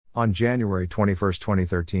On January 21,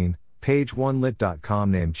 2013,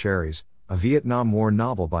 page1lit.com named Cherries, a Vietnam War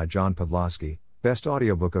novel by John Podlosky, Best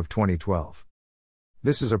Audiobook of 2012.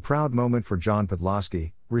 This is a proud moment for John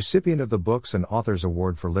Podlosky, recipient of the Books and Authors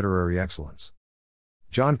Award for Literary Excellence.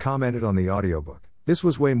 John commented on the audiobook, "This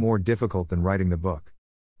was way more difficult than writing the book.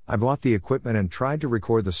 I bought the equipment and tried to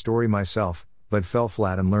record the story myself, but fell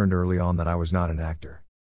flat and learned early on that I was not an actor.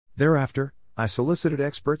 Thereafter, I solicited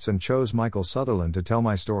experts and chose Michael Sutherland to tell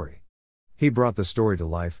my story. He brought the story to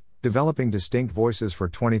life, developing distinct voices for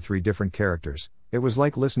 23 different characters. It was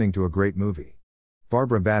like listening to a great movie."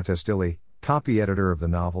 Barbara Battistelli, copy editor of the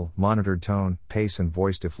novel, monitored tone, pace and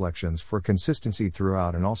voice deflections for consistency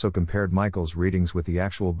throughout and also compared Michael's readings with the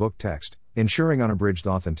actual book text, ensuring unabridged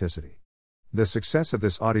authenticity. The success of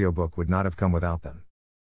this audiobook would not have come without them.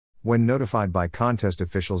 When notified by contest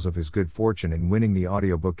officials of his good fortune in winning the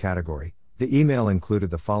audiobook category, the email included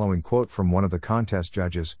the following quote from one of the contest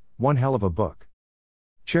judges: "One hell of a book.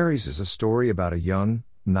 Cherries is a story about a young,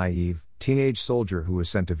 naive, teenage soldier who was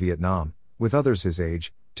sent to Vietnam, with others his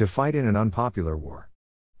age, to fight in an unpopular war.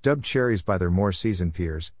 Dubbed Cherries by their more seasoned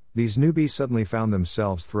peers, these newbies suddenly found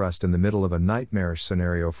themselves thrust in the middle of a nightmarish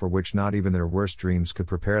scenario for which not even their worst dreams could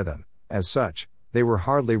prepare them. As such, they were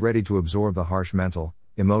hardly ready to absorb the harsh mental,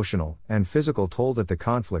 emotional, and physical toll that the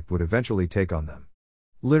conflict would eventually take on them.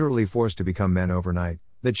 Literally forced to become men overnight,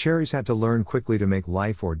 the Cherries had to learn quickly to make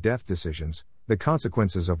life or death decisions, the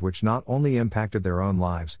consequences of which not only impacted their own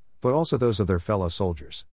lives, but also those of their fellow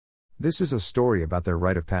soldiers. This is a story about their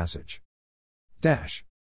rite of passage.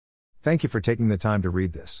 Thank you for taking the time to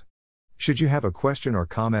read this. Should you have a question or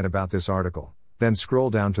comment about this article, then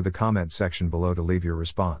scroll down to the comment section below to leave your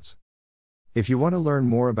response. If you want to learn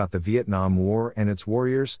more about the Vietnam War and its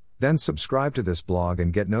warriors, then subscribe to this blog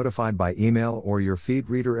and get notified by email or your feed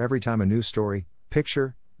reader every time a new story,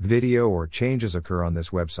 picture, video or changes occur on this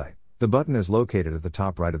website. The button is located at the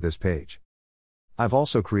top right of this page. I've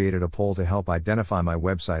also created a poll to help identify my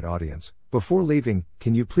website audience. Before leaving,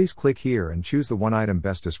 can you please click here and choose the one item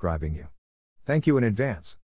best describing you? Thank you in advance.